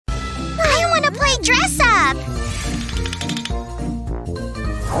dress up!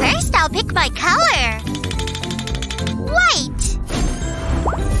 First, I'll pick my color. White!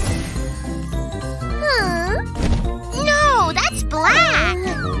 No, that's black!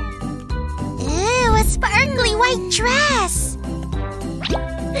 Ew, a sparkly white dress!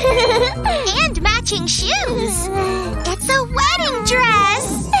 And matching shoes! It's a wedding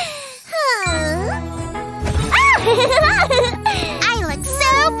dress! I look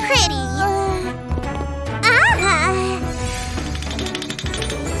so pretty!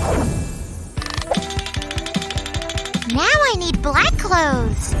 Now I need black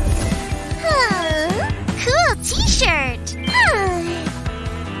clothes. Cool t-shirt.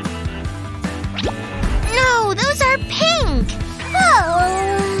 No, those are pink.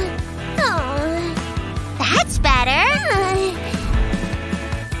 That's better.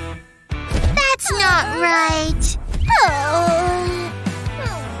 That's not right.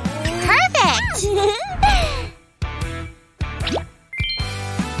 Perfect.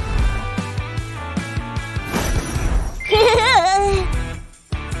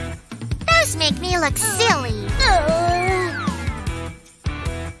 Those make me look silly.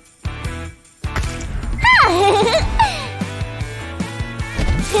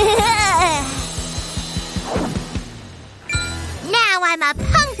 Now I'm a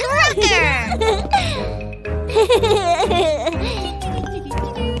punk rocker.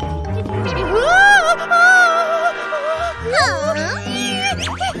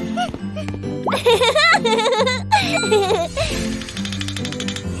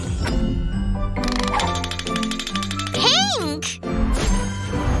 Pink!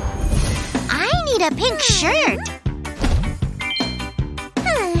 I need a pink shirt.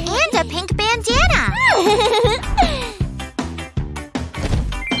 And a pink bandana.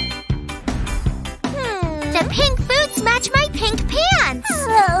 The pink boots match my pink pants.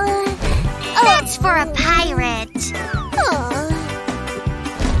 That's for a pirate.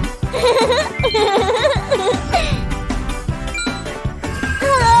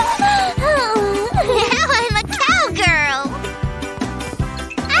 Now I'm a cowgirl.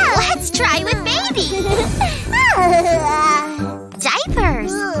 Let's try with baby.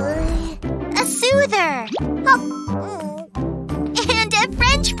 Diapers. A soother. And a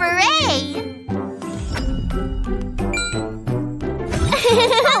French beret.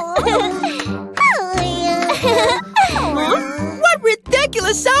 What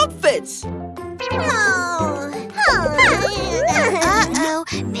ridiculous outfits! Uh-oh,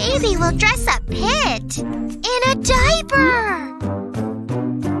 maybe we'll dress up Pit in a diaper.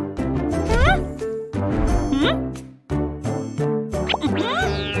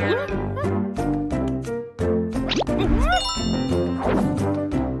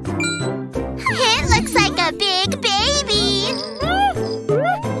 It looks like a big baby.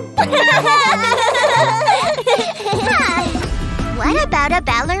 What about a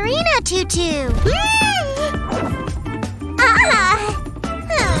ballerina tutu?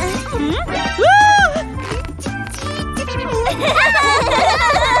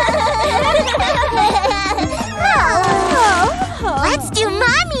 Let's do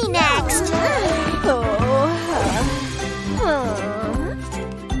mommy next.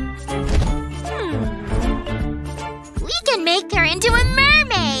 We can make her into a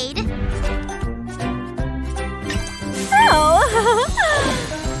mermaid.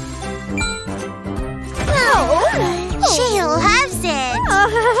 She loves it.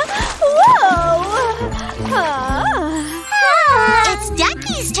 It's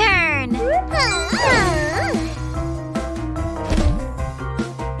Ducky's turn.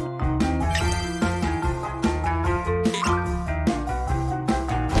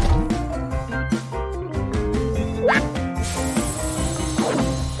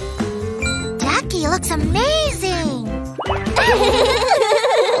 Ducky looks amazing.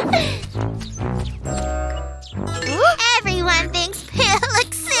 Everyone thinks Pit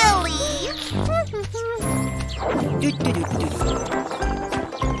looks silly.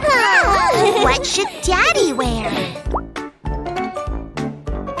 What should Daddy wear?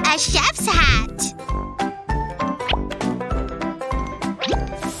 A chef's hat.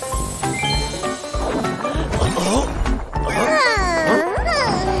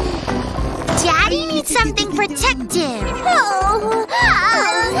 Daddy needs something protective.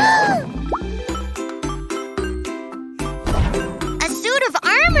 A suit of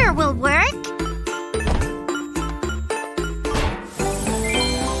armor will work.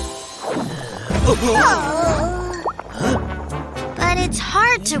 But it's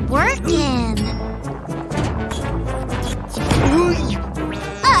hard to work in.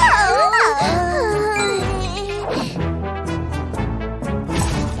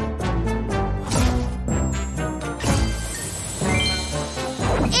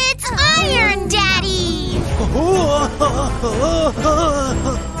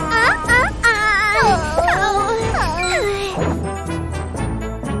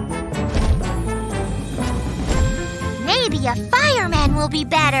 Maybe a fireman will be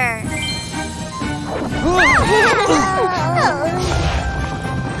better.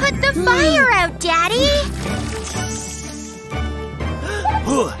 Put the fire out, Daddy!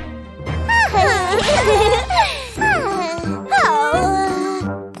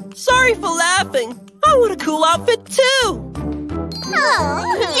 Sorry for laughing. I want a cool outfit too.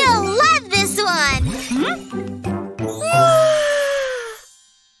 You'll love this one!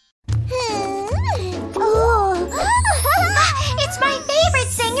 It's my favorite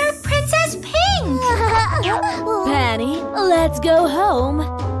singer, Princess Pink! Penny, let's go home.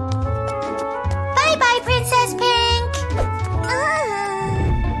 Bye-bye, Princess Pink!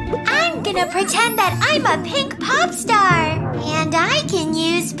 I'm gonna pretend that I'm a pink pop star, and I can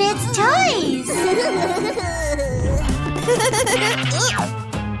use Pit's toys!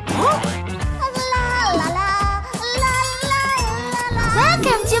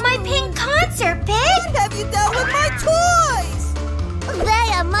 Welcome to my pink concert, Pit! What have you done with my toys? They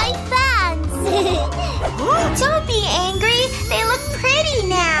are my fans! Don't be angry, they look pretty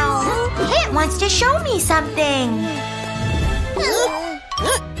now! Pit wants to show me something!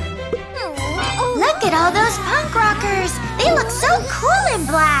 Look at all those punk rockers! They look so cool in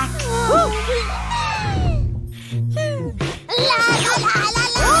black!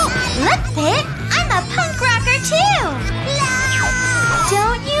 Look, Pit! I'm a punk rocker too!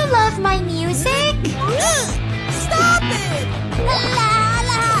 Don't you love my music? Stop it!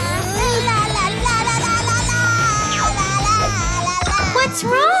 What's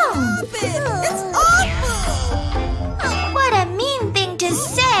wrong? Stop it! It's awful! What a mean thing to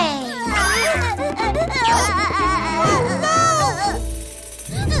say!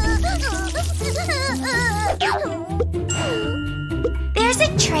 There's a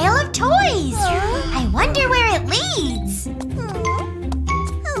trail of toys! I wonder where it leads!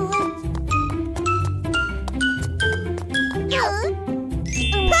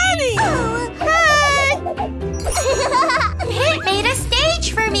 Penny! Pit made a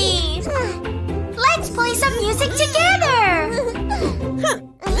stage for me! Let's play some music together!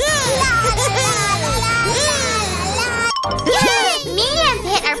 Me and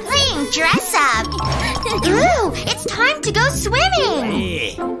Pit are playing dress up! Ooh, it's time to go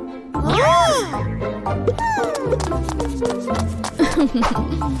swimming!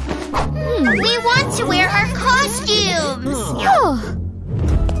 We want to wear our costumes!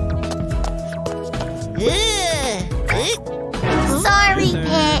 Sorry,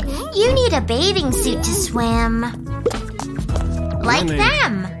 Pit. You need a bathing suit to swim. Like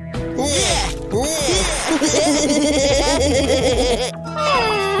them.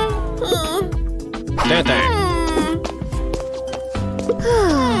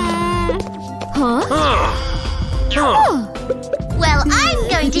 Well, I'm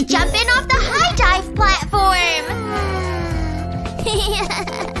going to jump in off the high dive platform.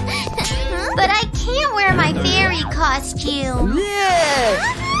 But I can't wear my fairy costume.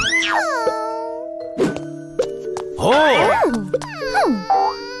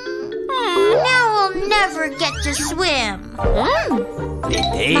 Now we'll never get to swim.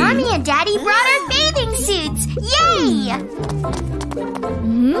 Mommy and Daddy brought our bathing suits. Yay!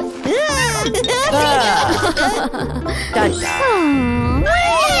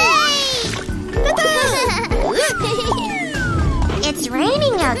 It's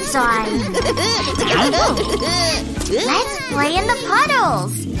raining outside. Let's play in the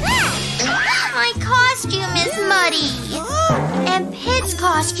puddles. My costume is muddy. And Pit's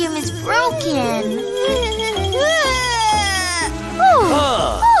costume is broken.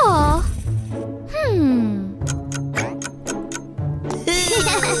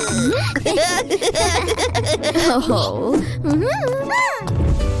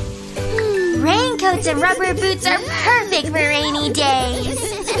 Raincoats and rubber boots are perfect for rainy days.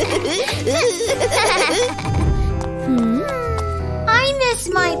 I miss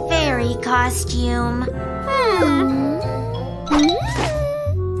my fairy costume.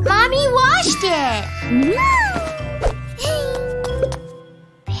 Mommy washed it.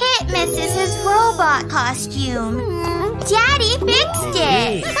 Pit misses his robot costume. Daddy fixed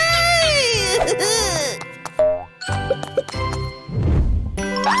it.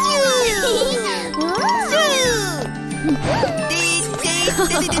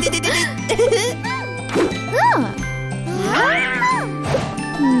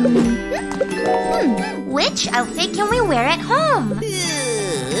 Which outfit can we wear at home?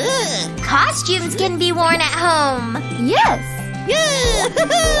 Costumes can be worn at home. Yes.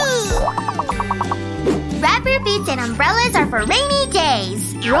 Rubber boots and umbrellas are for rainy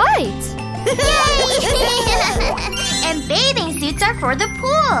days. Right. And bathing suits are for the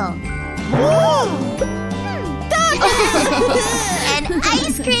pool. And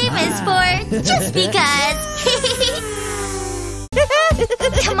ice cream is for just because.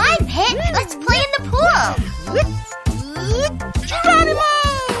 Come on, Pit. Let's play in the pool.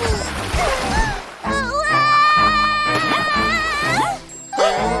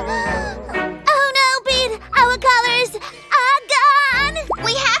 Oh no, Pete! Our colors are gone!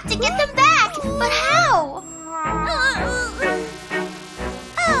 We have to get them back. But how?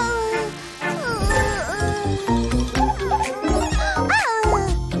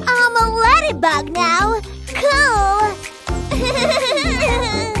 I'm a ladybug now. Cool!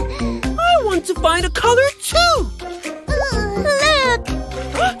 I want to find a color too! Look!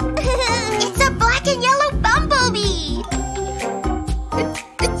 It's a black and yellow bumblebee.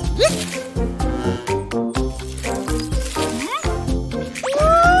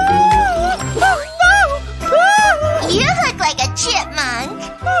 You look like a chipmunk.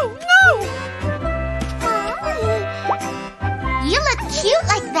 Oh You look cute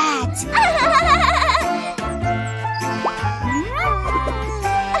like that.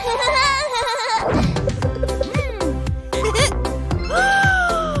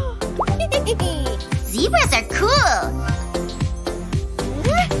 Zebras are cool.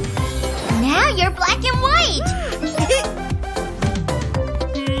 Now you're black and white.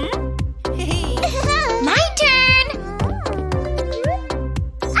 My turn.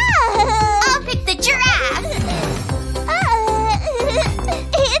 I'll pick the giraffe.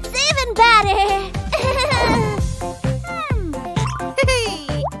 It's even better!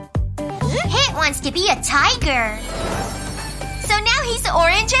 Hit wants to be a tiger. So now he's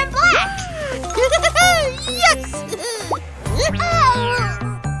orange and black. Yes!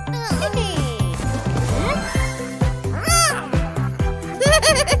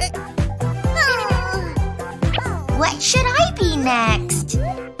 What should I be next?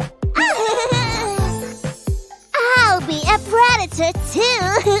 I'll be a predator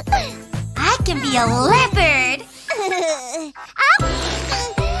too! I can be a leopard.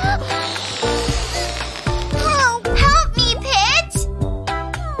 Help me, Pit.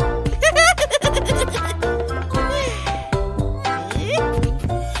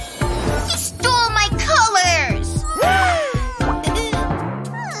 He stole my colors.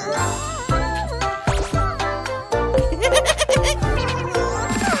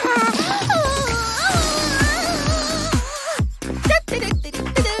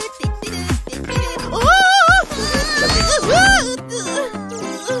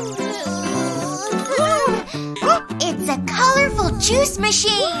 It's a colorful juice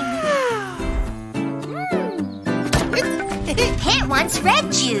machine. Pit wants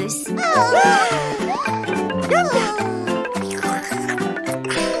red juice.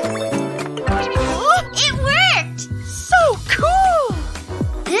 It worked! So cool!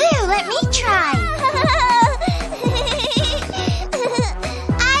 Ooh, let me try.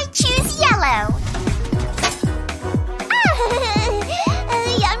 I choose yellow.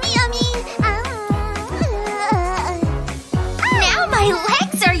 Yummy, yummy! Now my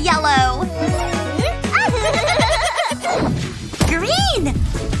legs are yellow. Green.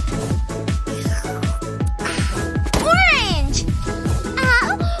 Orange.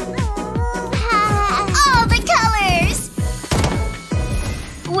 All the colors.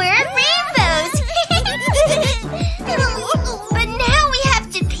 We're rainbows. But now we have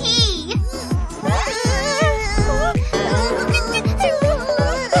to pee.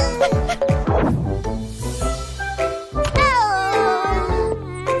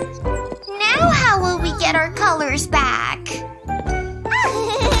 Now how will we get our colors back?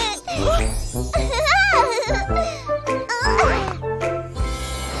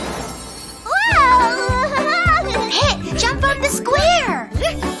 Hit, jump on the square.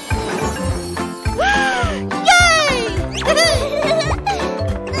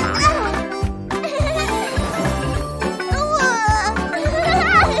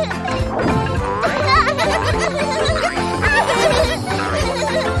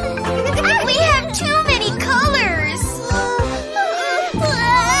 We have too many colors.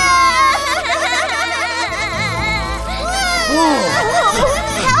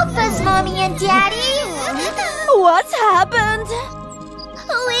 Help us, Mommy and Daddy. What's happened?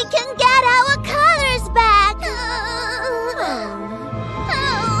 We can get our colors back!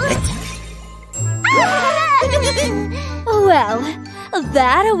 Well,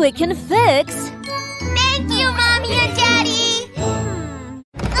 that we can fix. Thank you, Mommy and Daddy.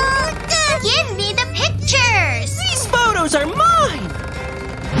 Give me the pictures. These photos are mine!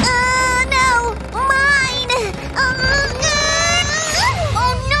 No, mine.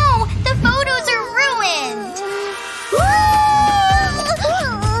 Oh no, the photos are ruined.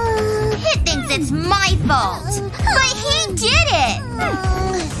 It thinks it's my Thunderbolt! But he did it!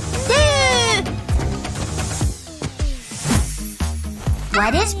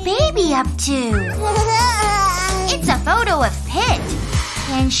 What is Baby up to? It's a photo of Pit.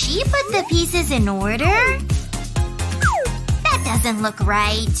 Can she put the pieces in order? That doesn't look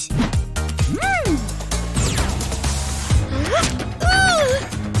right.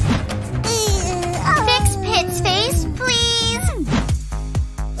 Fix Pit's face, please.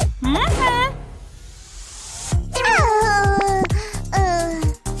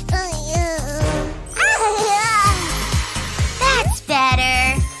 That's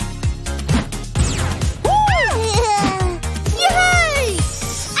better. Yay!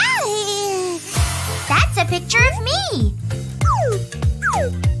 That's a picture of me.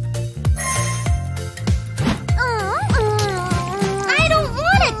 I don't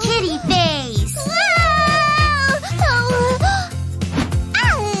want a kitty face.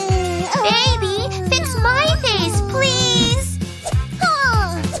 Baby, fix my face, please.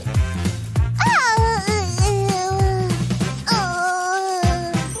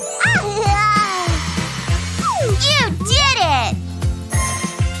 You did it!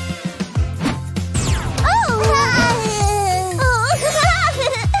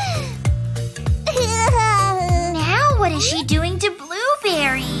 Now what is she doing to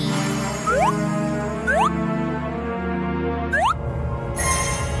Blueberry?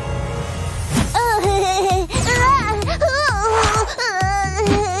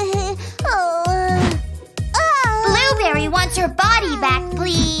 Blueberry wants her body back,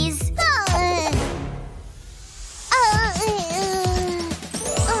 please.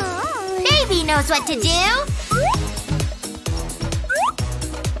 Baby knows what to do.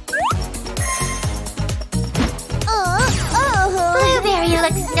 Blueberry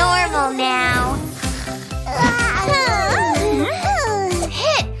looks normal now.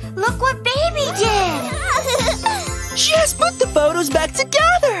 Hit! Look what Baby did! She has put the photos back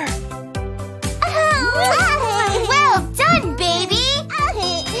together! Well done, Baby!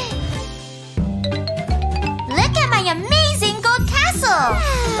 Look at my amazing gold castle!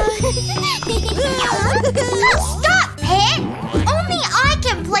 Stop, Pit! Only I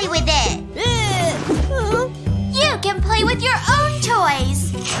can play with it! You can play with your own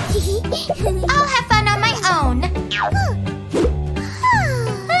toys! I'll have fun on my own!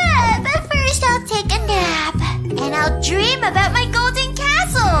 But first I'll take a nap! And I'll dream about my golden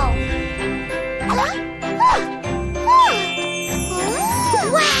castle!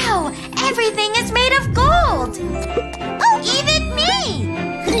 Wow! Everything is made of gold! Even me!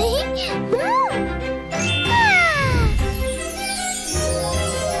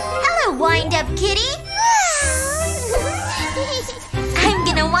 Hello, wind-up kitty! I'm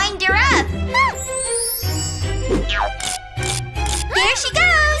gonna wind her up! There she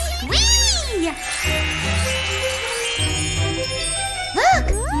goes! Whee! Look!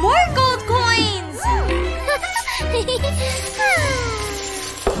 More gold coins!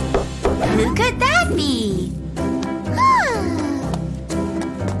 Who could that be?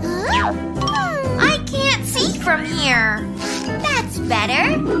 I can't see from here. That's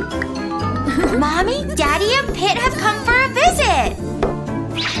better. Mommy, Daddy, and Pit have come for a visit.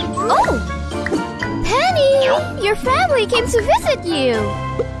 Oh! Penny! Your family came to visit you!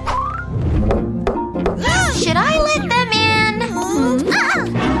 Should I let them in?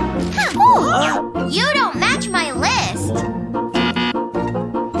 Oh, you don't match my list.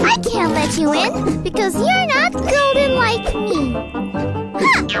 I can't let you in because you're not golden like me.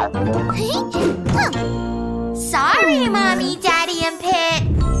 Sorry, Mommy, Daddy, and Pit.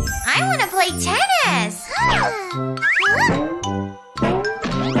 I want to play tennis.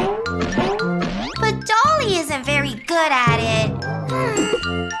 But Dolly isn't very good at it.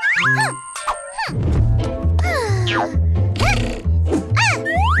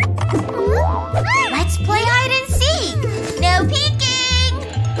 Let's play hide and seek. No peeking.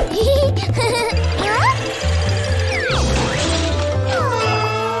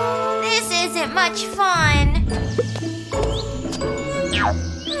 This isn't much fun.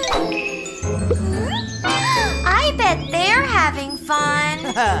 I bet they're having fun.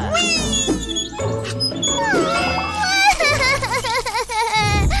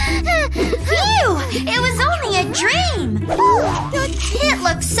 Phew! It was only a dream. It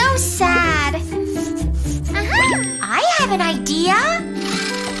looks so sad. I have an idea.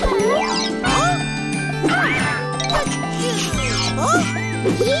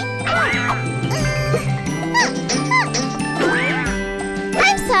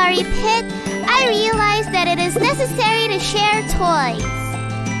 I'm sorry, Pit. I realized that it is necessary to share toys.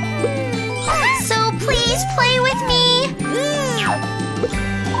 So please play with me.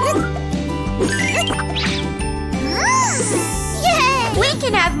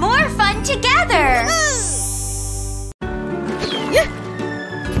 belong together.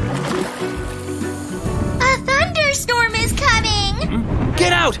 A thunderstorm is coming.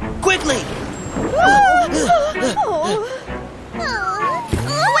 Get out! Quickly! Wait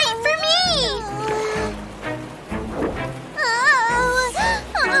for me.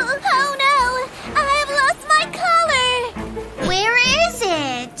 Oh no! I've lost my color. Where is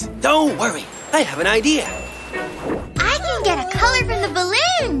it? Don't worry. I have an idea. I can get a color from the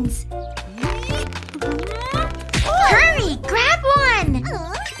balloons. Hurry, grab one.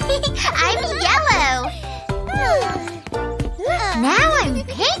 I'm yellow. Now I'm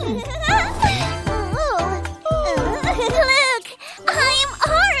pink. Look, I'm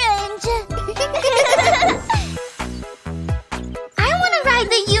orange. I want to ride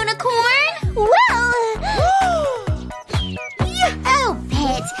the unicorn. Whoa! Oh,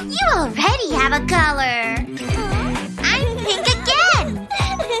 Pit, you already have a color. I'm pink again.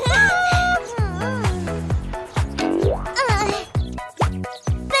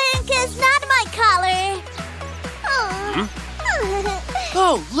 Pink is not my color.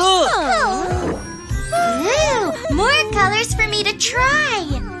 Oh, look! Ooh, more colors for me to try.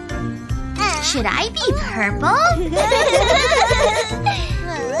 Should I be purple?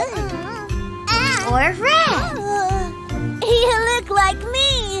 Or red? You look like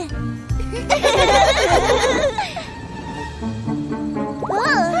me.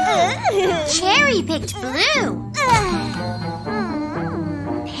 Cherry picked blue.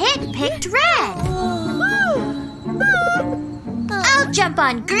 Pit picked red. I'll jump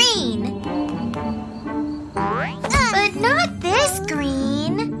on green. But not this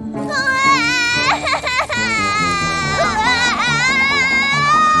green.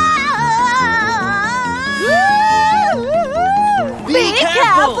 Be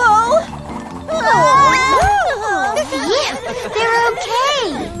careful! Phew, they're okay.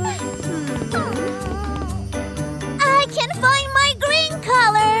 I can find my green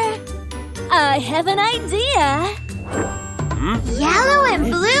color. I have an idea. Yellow and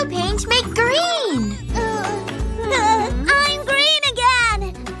blue paint make green. I'm green again.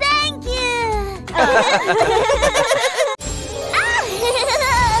 Thank you.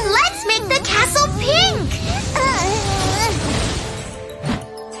 Let's make the castle pink.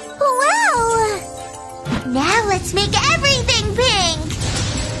 Wow. Now let's make everything pink.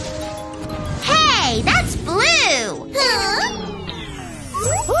 Hey, that's blue.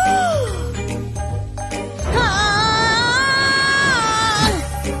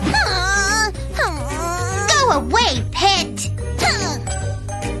 Go away, Pit.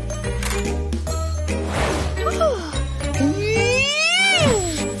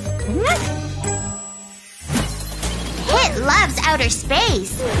 Pit loves outer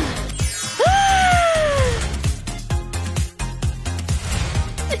space.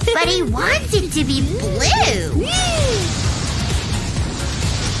 But he wants it to be blue.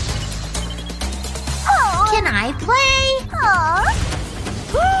 Can I play?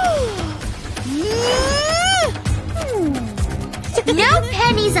 No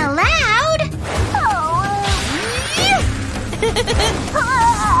pennies allowed.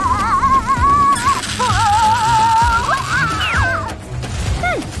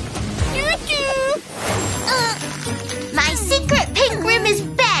 My secret pink room is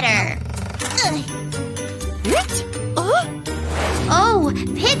better. Oh,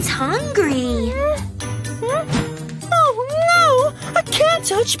 Pit's hungry. Oh, no! I can't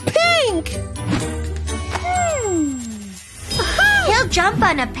touch pink! He'll jump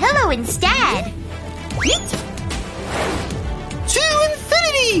on a pillow instead. To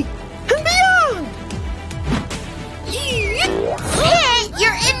infinity and beyond! Pit,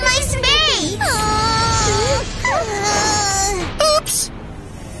 you're in my space. Oops!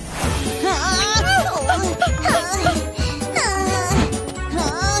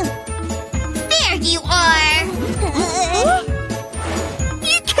 There you are.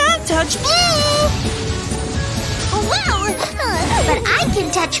 You can't touch blue! Wow! But I can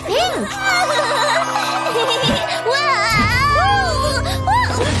touch pink.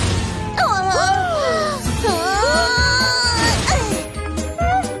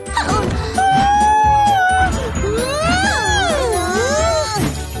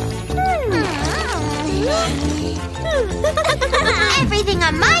 Everything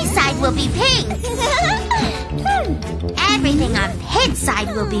on my side will be pink. Everything on Pit's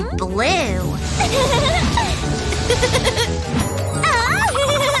side will be blue.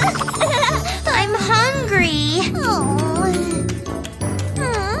 I'm hungry.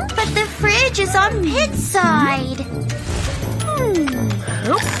 But the fridge is on Pit's side.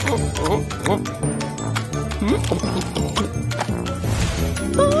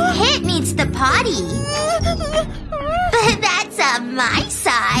 Pit needs my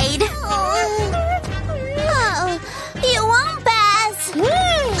side. Oh, you won't pass.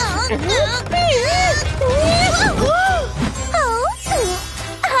 Oh,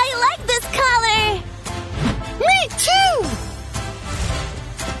 I like this color. Me too.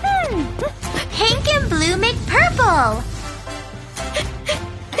 Pink and blue make purple.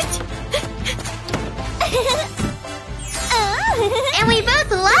 And we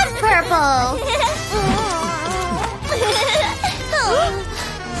both love purple.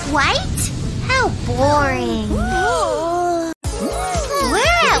 White? How boring.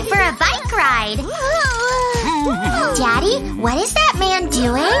 We're out for a bike ride. Daddy, what is that man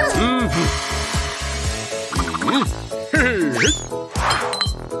doing?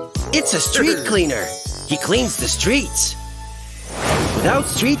 It's a street cleaner. He cleans the streets. Without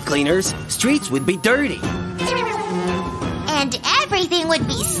street cleaners, streets would be dirty. And everything would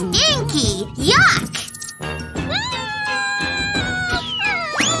be stinky. Yuck!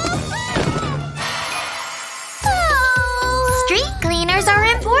 Street cleaners are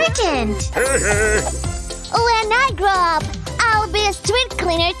important. When I grow up, I'll be a street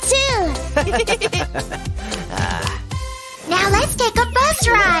cleaner too. Now let's take a bus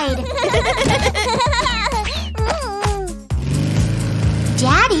ride.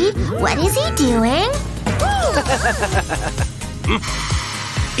 Daddy, what is he doing?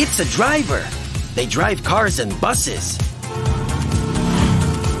 It's a driver. They drive cars and buses.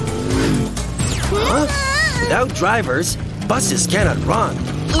 Huh? Without drivers, buses cannot run.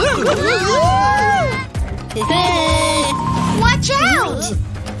 Watch out!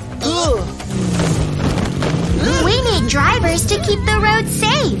 We need drivers to keep the road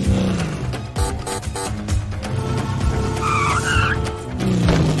safe.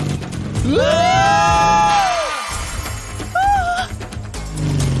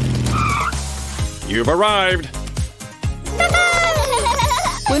 You've arrived.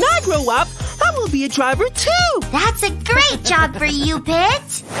 When I grow up, I will be a driver too. That's a great job for you,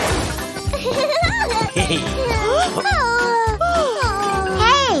 Pit. Hey,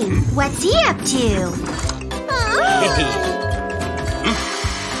 what's he up to?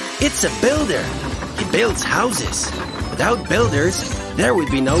 It's a builder. He builds houses. Without builders, there would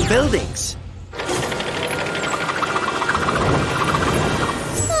be no buildings.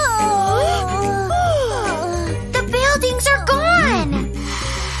 The buildings are gone.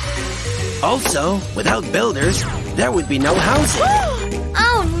 Also, without builders, there would be no housing.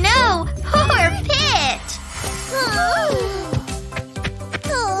 Oh no, poor Pit.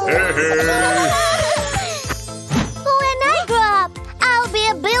 When I grow up, I'll be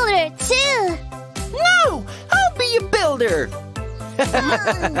a builder too. No, I'll be a builder.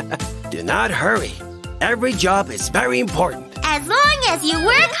 Do not hurry. Every job is very important. As long as you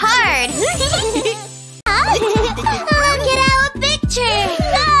work hard. Look at our picture.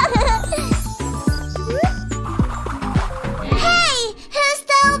 Hey, who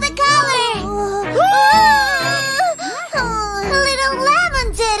stole the color? Little Lemon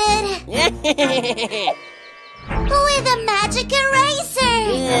did it. With a magic eraser.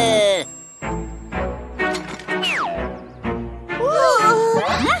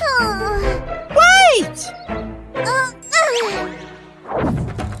 Wait!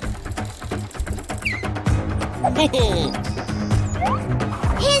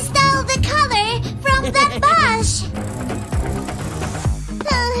 He stole the color from the bush.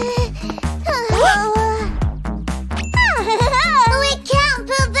 We can't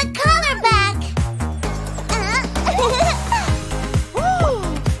put the color back.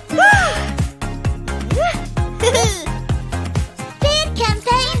 Pete can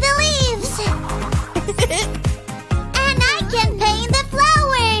paint the leaves. And I can paint the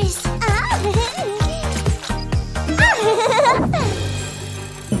flowers.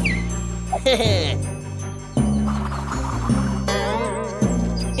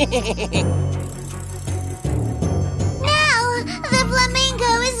 Now the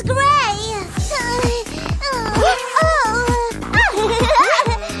flamingo is gray.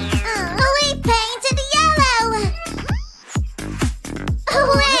 We painted yellow.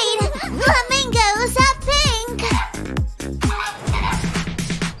 Wait, flamingos are pink.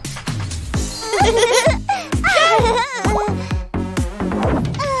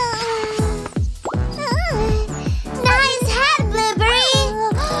 Nice hat, Blueberry.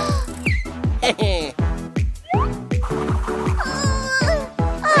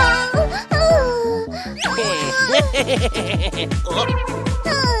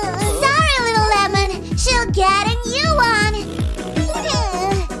 Sorry, little lemon. She'll get a new one.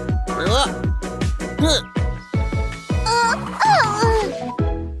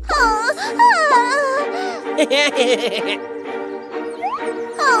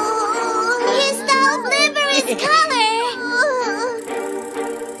 this color!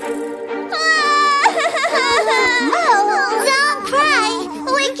 Don't cry!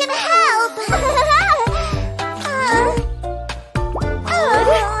 We can help!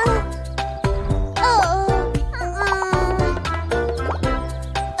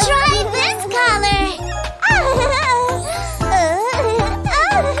 Try this color!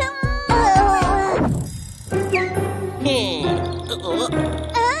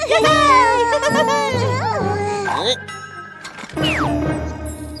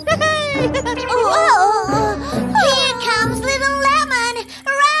 Here comes little lemon!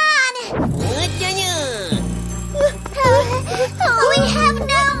 Run! We have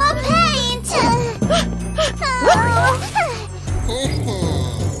no more paint!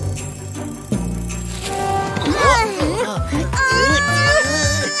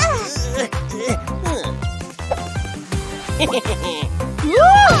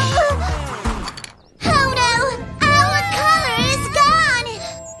 Oh no! Our color is gone!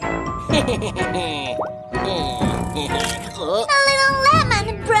 A little lemon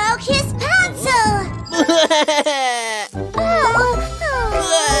broke his pencil!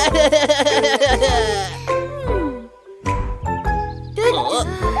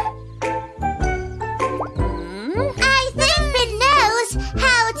 I think it knows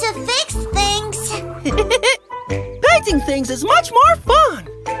how to fix things! Painting things is much more fun!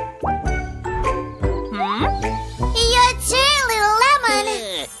 Your turn, little lemon!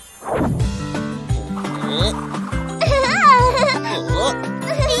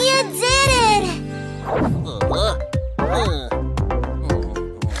 You did it!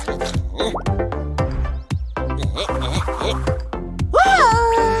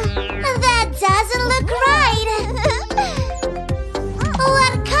 That doesn't look right!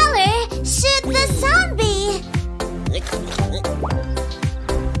 What color should the sun be?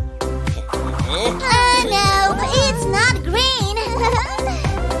 No, it's not green!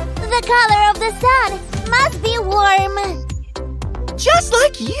 The color of the sun must be warm! Just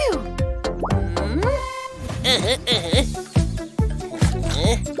like you!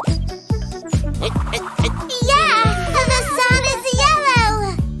 Yeah! The sun is yellow!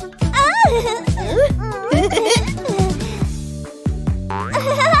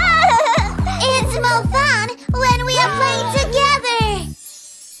 It's more fun when we are playing together!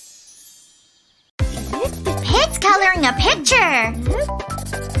 Pit's coloring a picture!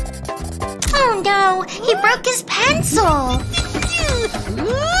 Oh no! He broke his pencil!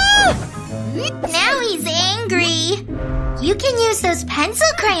 Now he's angry! You can use those pencil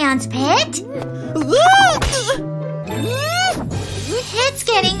crayons, Pit! Pit's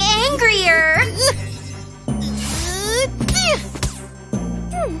getting angrier!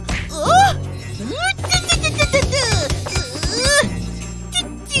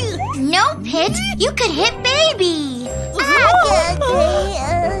 No, Pit! You could hit Baby!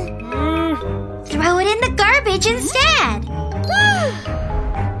 Throw it in the garbage instead!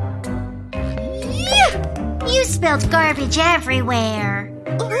 You spilled garbage everywhere!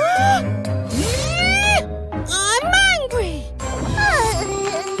 I'm angry!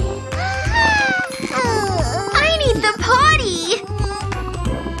 I need the potty!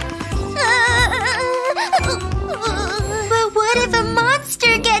 But what if a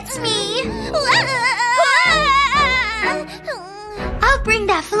monster gets me? I'll bring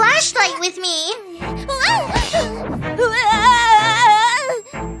that flashlight with me!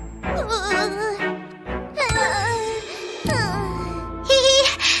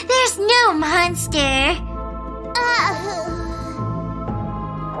 There's no monster!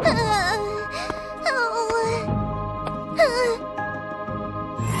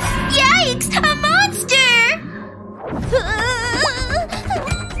 Yikes! A monster!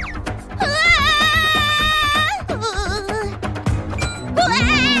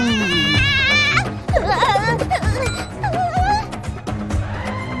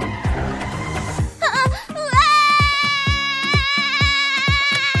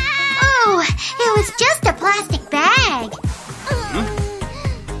 Oh, it was just a plastic bag.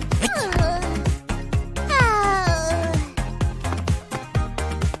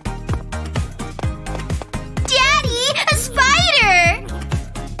 Daddy, a spider!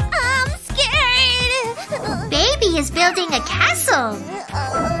 I'm scared. Baby is building a castle.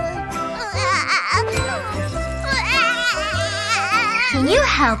 Can you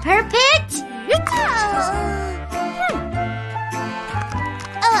help her, Pit?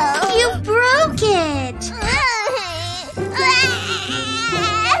 You broke it.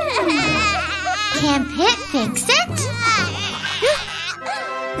 Can Pit fix it?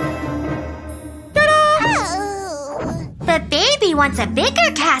 But Baby wants a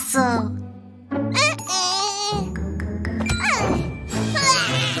bigger castle.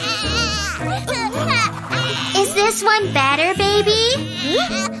 this one better, baby?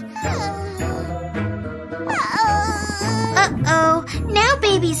 Uh-oh, now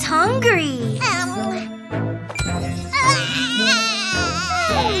baby's hungry.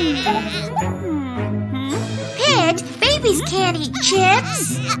 Pit, babies can't eat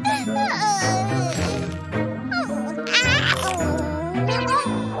chips.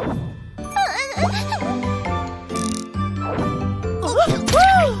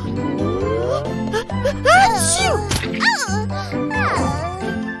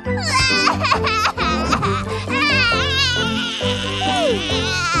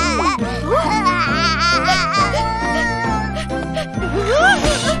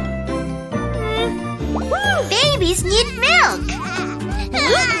 Babies need milk.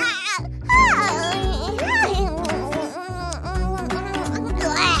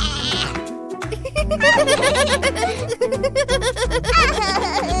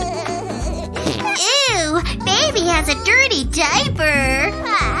 Ew, baby has a dirty diaper.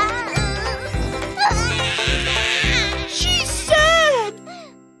 She's sad.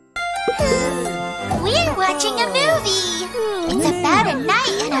 We're watching a movie. It's about a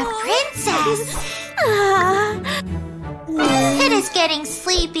knight and a princess. It is getting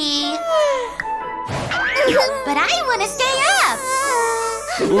sleepy. But I want to stay up.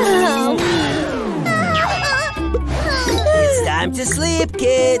 It's time to sleep,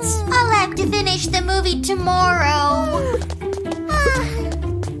 kids. I'll have to finish the movie tomorrow.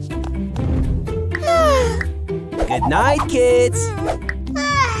 Good night, kids.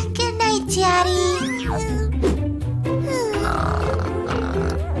 Good night, Daddy.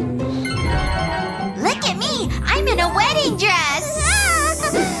 Look at me! I'm in a wedding dress!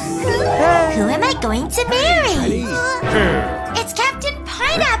 Who am I going to marry? It's Captain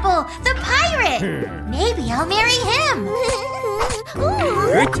Pineapple, the pirate! Maybe I'll marry him!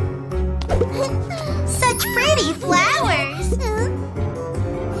 Such pretty flowers!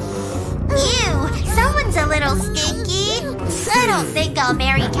 Ew, someone's a little stinky. I don't think I'll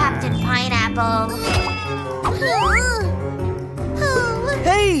marry Captain Pineapple.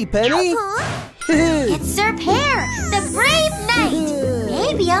 Hey, Penny. It's Sir Pear, the brave knight.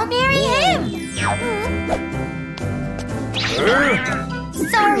 Maybe I'll marry him.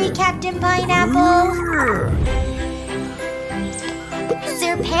 Sorry, Captain Pineapple.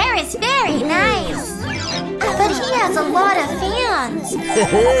 Sir Pear is very nice, but he has a lot of fans.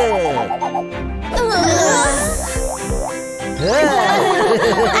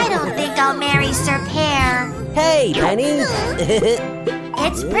 I don't think I'll marry Sir Pear. Hey, Penny.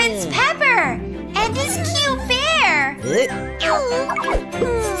 It's Prince Pepper and his cute bear.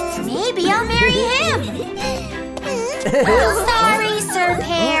 Maybe I'll marry him. Sorry, Sir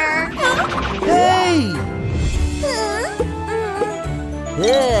Pear. Hey.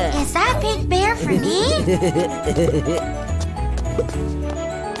 Is that big bear for me?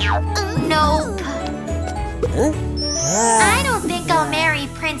 Nope. I don't think I'll marry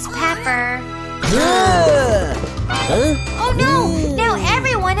Prince Pepper. Oh no! Now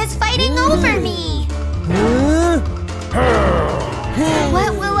everyone is fighting over me!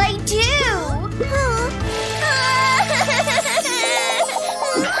 What will I do?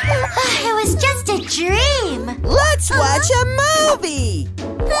 It was just a dream! Let's watch a movie!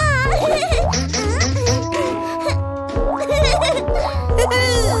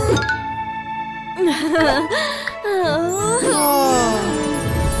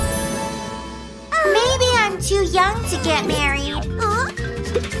 Maybe I'm too young to get married.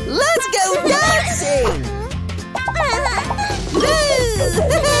 Let's go dancing!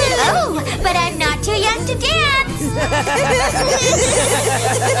 Oh, but I'm not too young to dance!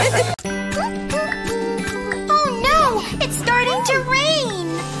 Oh no! It's starting to rain!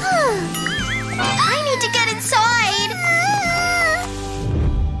 I need to get inside!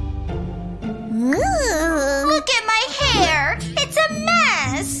 Look at my hair! It's a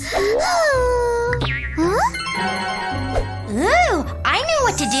mess! Ooh, I know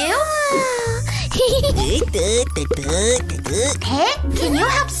what to do! Pit, can you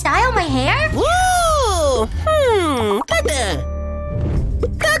help style my hair? Whoa!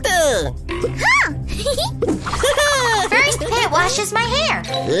 First, Pit washes my hair.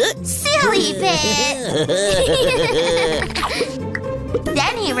 Silly Pit!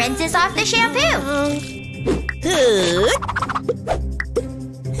 Then he rinses off the shampoo.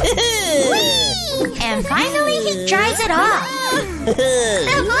 And finally, he dries it off.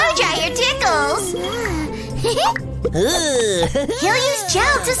 The blow dryer tickles. He'll use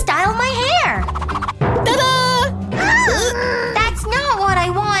gel to style my hair. Ta-da! That's not what I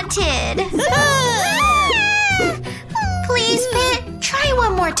wanted. Please, Pit, try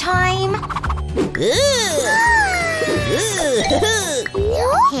one more time.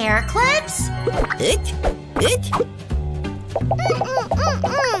 Hair clips? I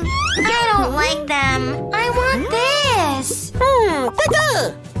don't like them. I want this.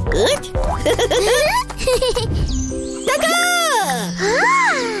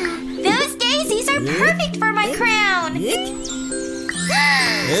 Those daisies are perfect for my crown.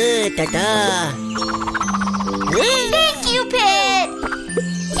 Thank you, Pit.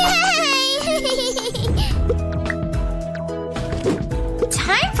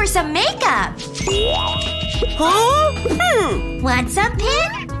 Time for some makeup. Want some,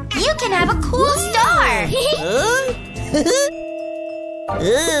 Pit? You can have a cool star.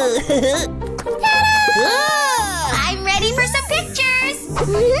 I'm ready for some pictures.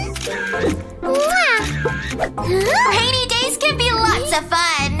 Rainy days can be lots of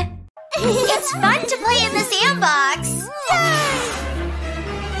fun. It's fun to play in the sandbox.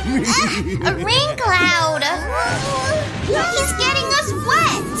 A rain cloud. He's getting us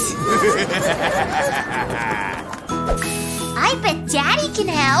wet. I bet Daddy can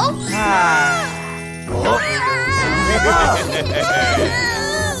help.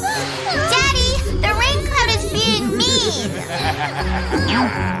 Daddy, the rain cloud is being mean.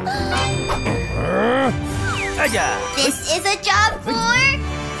 This is a job for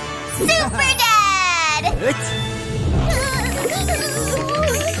Super Dad.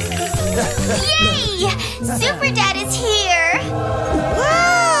 Yay! Super Dad is here.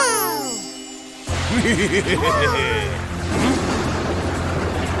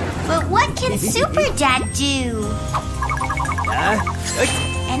 But what can Super Dad do?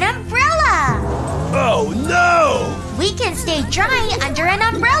 An umbrella! Oh, no! We can stay dry under an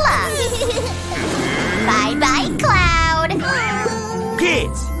umbrella. Bye-bye, cloud.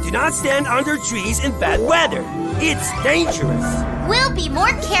 Kids, do not stand under trees in bad weather. It's dangerous. We'll be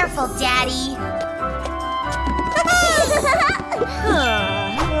more careful, Daddy.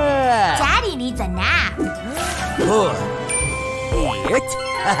 Daddy needs a nap.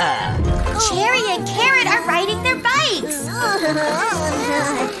 Cherry and Carrot are riding their bikes.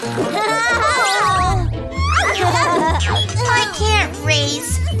 I can't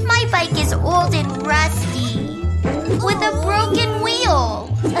race. My bike is old and rusty, with a broken wheel.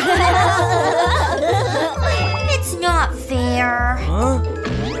 It's not fair.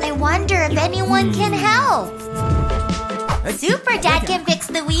 I wonder if anyone can help. Super Dad can fix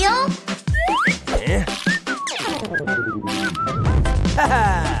the wheel.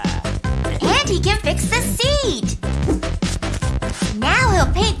 And he can fix the seat. Now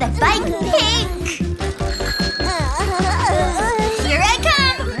he'll paint the bike pink. Here I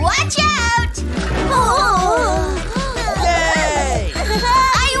come! Watch out! Yay!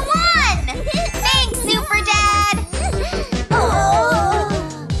 I won! Thanks, Super Dad!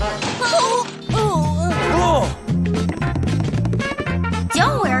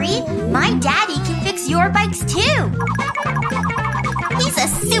 Don't worry, my daddy can fix your bikes too. He's a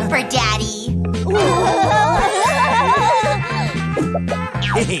super daddy.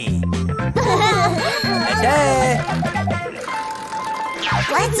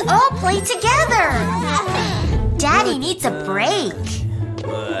 Let's all play together. Daddy needs a break.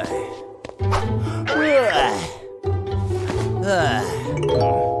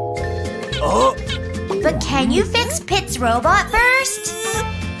 But can you fix Pit's robot first?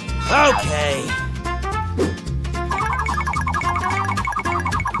 Okay.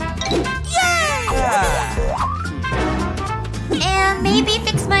 And maybe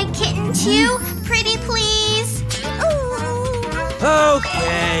fix my kitten too, pretty please.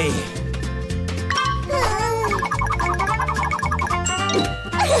 Okay.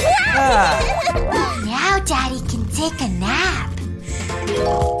 Now Daddy can take a nap.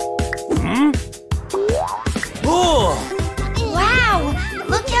 Wow,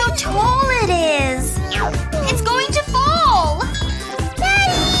 look how tall it is. It's going to fall.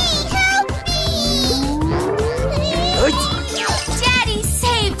 Daddy, help me. Daddy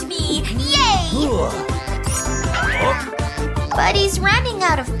saved me. Yay. But he's running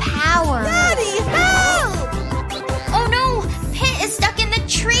out of power. Daddy, help! Oh no, Pit is stuck in the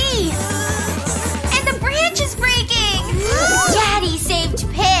tree. And the branch is breaking. Daddy saved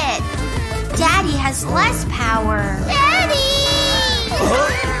Pit. Daddy has less power. Daddy!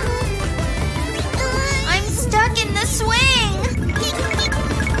 I'm stuck in the swing.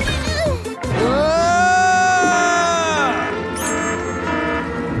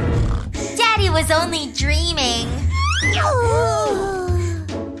 Daddy was only dreaming.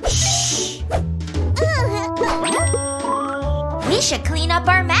 Shh. We should clean up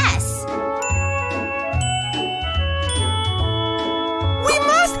our mess. We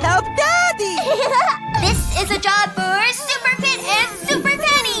must help Daddy! This is a job for Super Pit and Super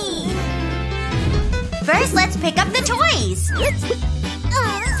Penny. First, let's pick up the toys.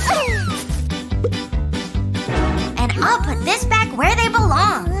 And I'll put this back where they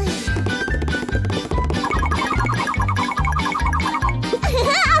belong.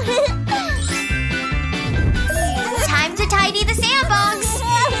 Time to tidy the sandbox.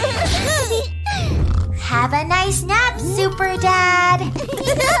 Have a nice nap, Super Dad.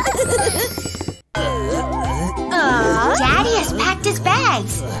 Daddy has packed his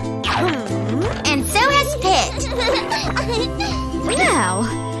bags. And so has Pit. Now,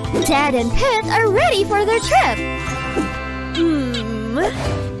 Dad and Pit are ready for their trip.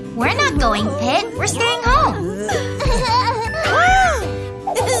 We're not going, Pit. We're staying home.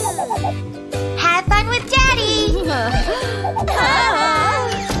 Have fun with Daddy.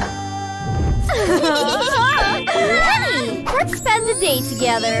 Penny, let's spend the day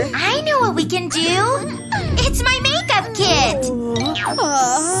together. I know what we can do. It's my makeup kit.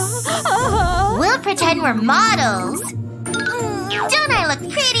 We'll pretend we're models. Don't I look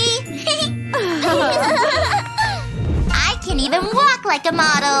pretty? I can even walk like a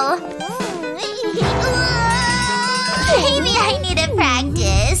model. Maybe I need to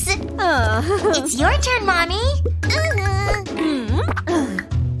practice. It's your turn, Mommy.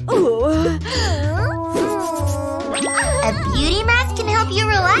 A beauty mask can help you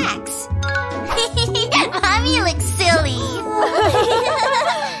relax. Mommy looks silly.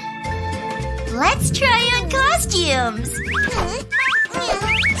 Let's try on costumes.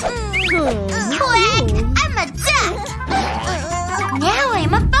 Quack! I'm a duck. Now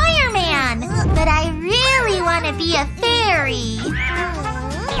I'm a fireman. But I really want to be a fairy.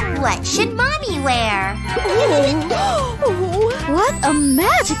 What should Mommy wear? What a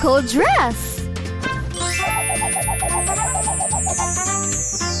magical dress!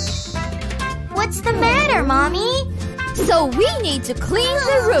 What's the matter, Mommy? So we need to clean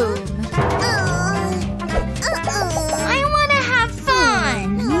the room. I want to have fun.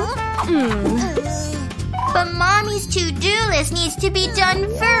 But Mommy's to-do list needs to be done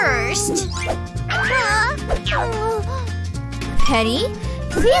first. Penny,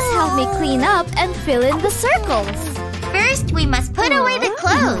 please help me clean up and fill in the circles. First, we must put away the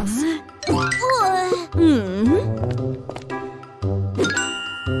clothes.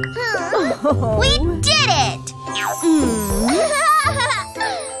 We did it!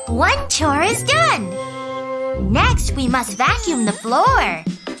 One chore is done. Next, we must vacuum the floor.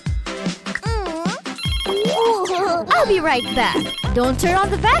 I'll be right back. Don't turn on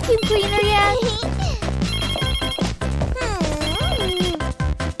the vacuum cleaner yet.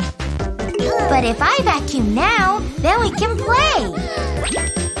 But if I vacuum now, then we can play.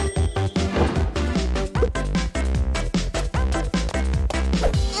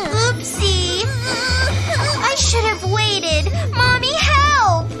 Oopsie. I should have waited. Mommy,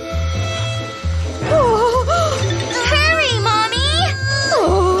 help! Hurry, Mommy!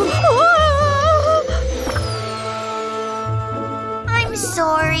 I'm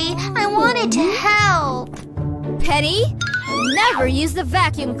sorry. I wanted to help. Penny, never use the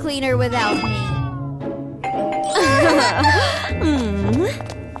vacuum cleaner without me.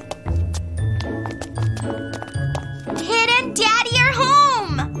 Kid and Daddy are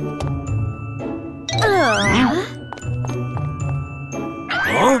home!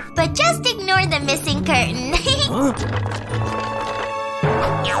 But just ignore the missing curtain.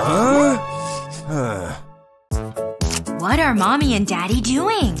 What are Mommy and Daddy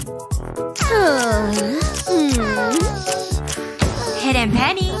doing? Kid and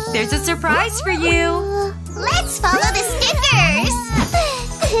Penny, there's a surprise for you. Let's follow the stickers.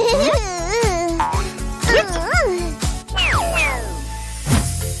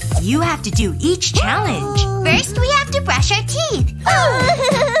 You have to do each challenge. First, we have to brush our teeth.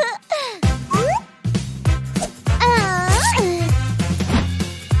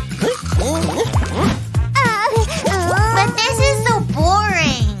 But this is so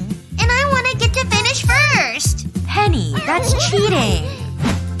boring. And I want to get to finish first. Penny, that's cheating.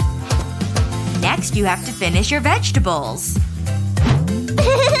 Next, you have to finish your vegetables.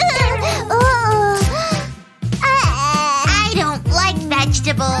 I don't like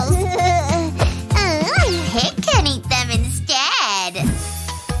vegetables. Pig can eat them instead.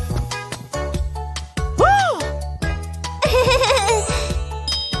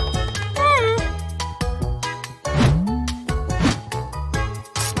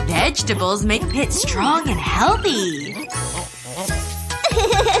 Vegetables make Pit strong and healthy.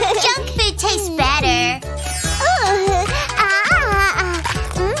 Junk food tastes better.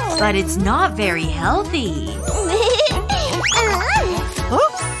 But it's not very healthy.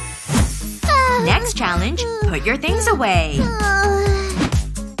 Next challenge, put your things away.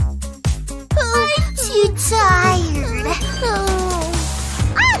 I too tired.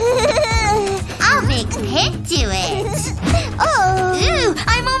 I'll make Pit do it. Ooh,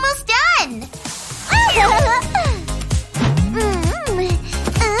 I'm almost done.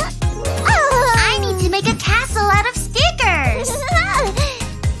 I need to make a castle out of stickers.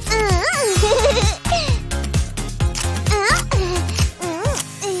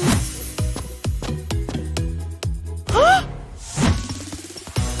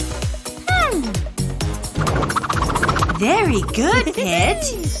 Very good, Pit.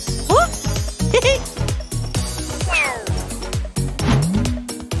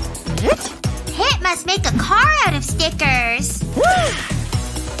 Pit must make a car out of stickers.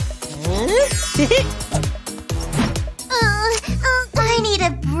 I need a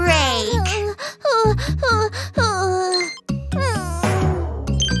break.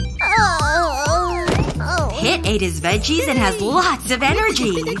 Pit ate his veggies and has lots of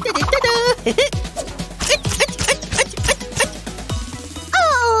energy.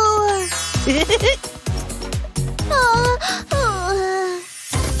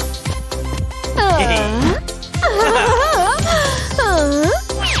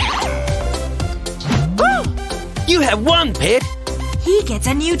 You have won, Pit! He gets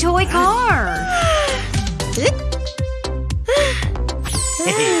a new toy car.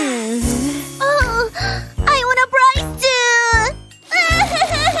 I want a prize too!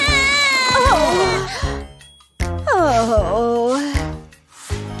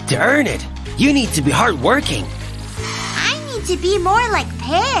 Darn it! You need to be hardworking. I need to be more like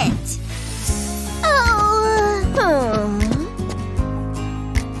Pit.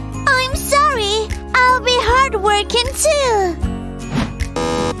 I'm sorry. I'll be hardworking too.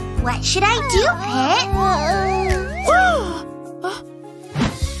 What should I do, Pit?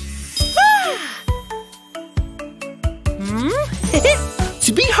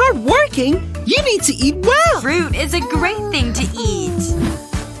 To be hardworking, you need to eat well. Fruit is a great thing to eat.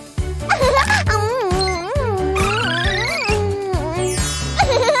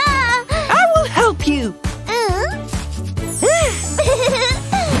 I will help you.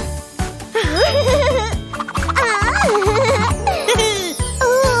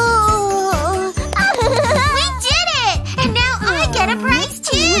 We did it! And now I get a prize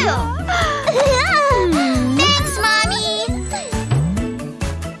too! Thanks, Mommy!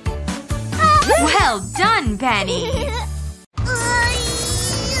 Well done, Penny.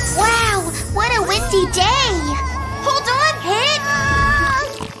 Wow, what a windy day! Hold on, Pig!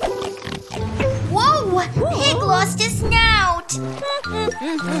 Whoa! Pig lost his snout!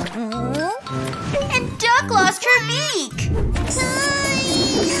 And Duck lost her beak!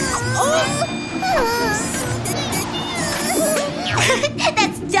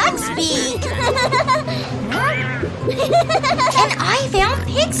 That's Duck's beak! And I found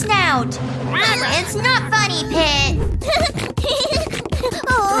Pig's snout! It's not funny, Pit!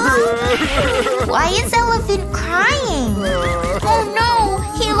 Why is Elephant crying? Oh no!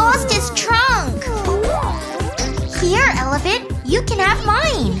 He lost his trunk! Here, Elephant, you can have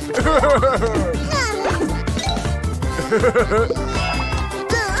mine!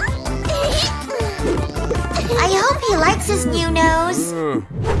 I hope he likes his new nose.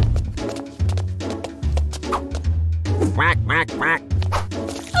 Quack, quack, quack.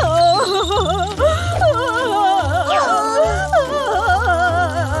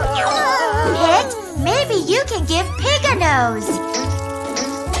 Pig, maybe you can give Pig a nose.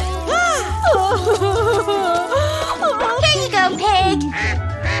 Here you go, Pig.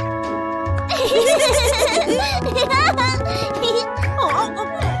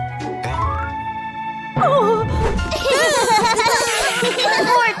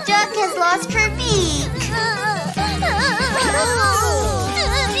 Poor Duck has lost her beak.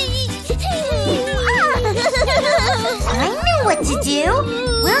 I know what to do.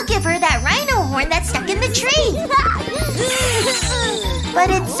 We'll give her that rhino horn that's stuck in the tree. But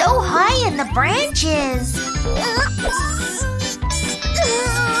it's so high in the branches.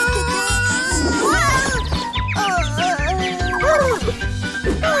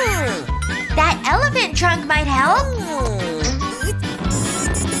 That elephant trunk might help.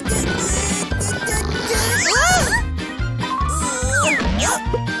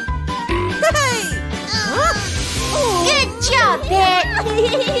 Good job, Pit!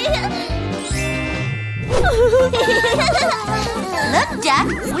 Look, Duck,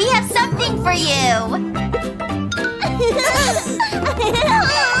 we have something for you!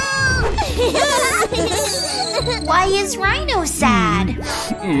 Why is Rhino sad?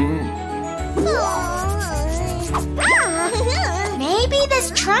 Maybe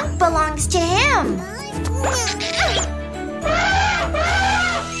this trunk belongs to him.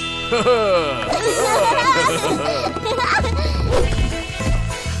 The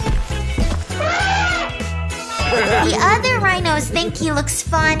other rhinos think he looks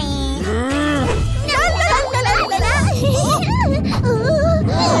funny.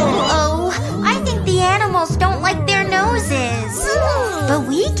 Oh, I think the animals don't like their noses. But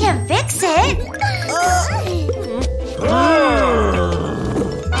we can fix it.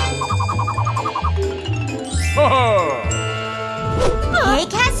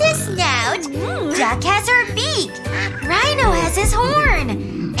 Pig has his snout, duck has her beak, rhino has his horn,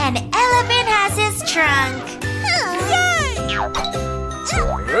 and elephant has his trunk.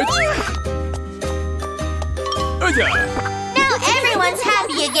 Now everyone's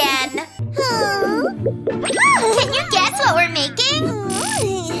happy again. Can you guess what we're making?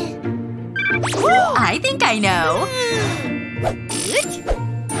 I think I know.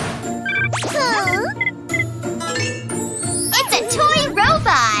 It's a toy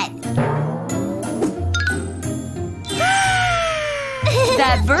robot.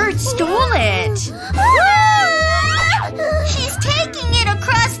 That bird stole it. She's taking it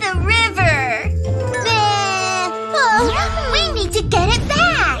across the river. We need to get it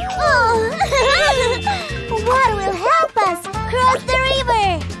back. What will help us cross the river?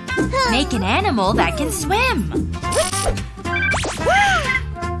 Make an animal that can swim.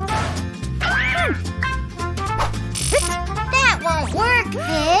 That won't work,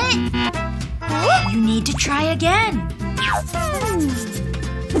 Pit. You need to try again.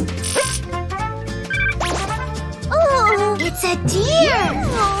 It's a deer.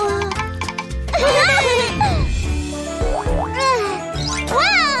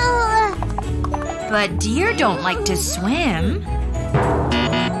 Wow! But deer don't like to swim.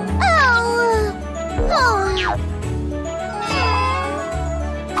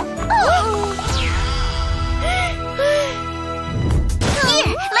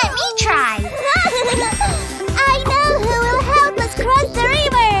 Here, let me try. I know who will help us cross the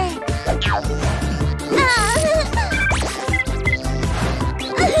river.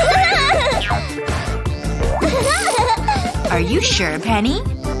 Are you sure, Penny?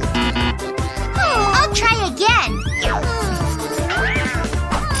 I'll try again.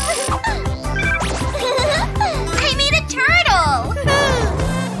 I made a turtle.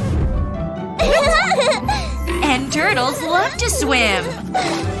 And turtles love to swim.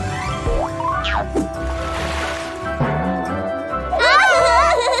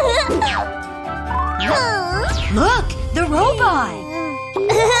 Look, the robot.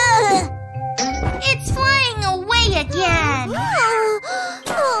 It's flying away again.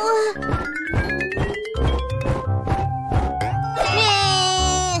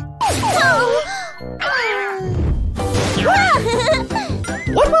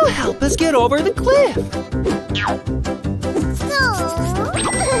 What will help us get over the cliff?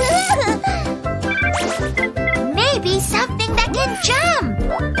 Maybe something that can jump.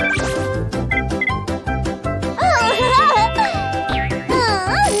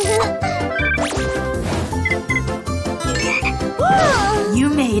 You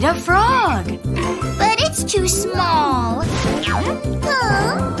made a frog. But it's too small.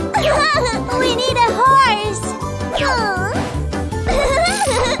 We need a horse.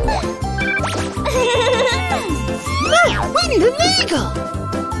 No, we need an eagle.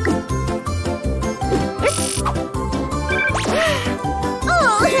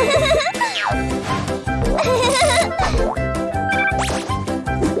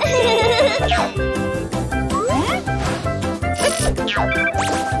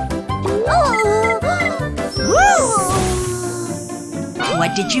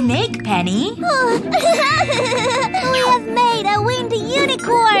 What did you make, Penny? We have made a winged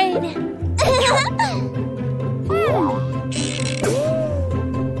unicorn.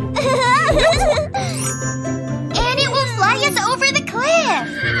 And it will fly us over the cliff.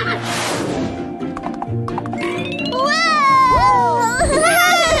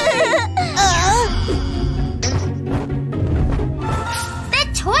 The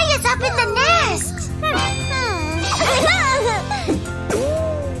toy is up in the nest.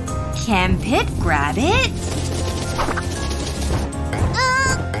 Can Pit grab it?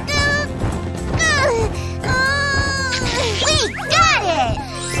 We got it!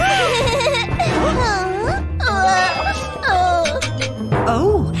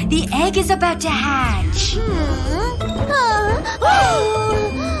 Oh, the egg is about to hatch.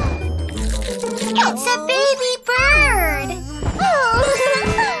 It's a baby bird.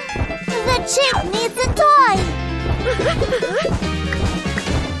 The chick needs a toy.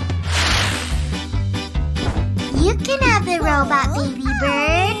 You can have the robot baby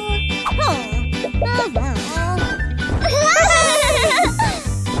bird.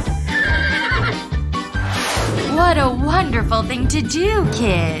 wonderful thing to do,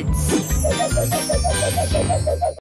 kids.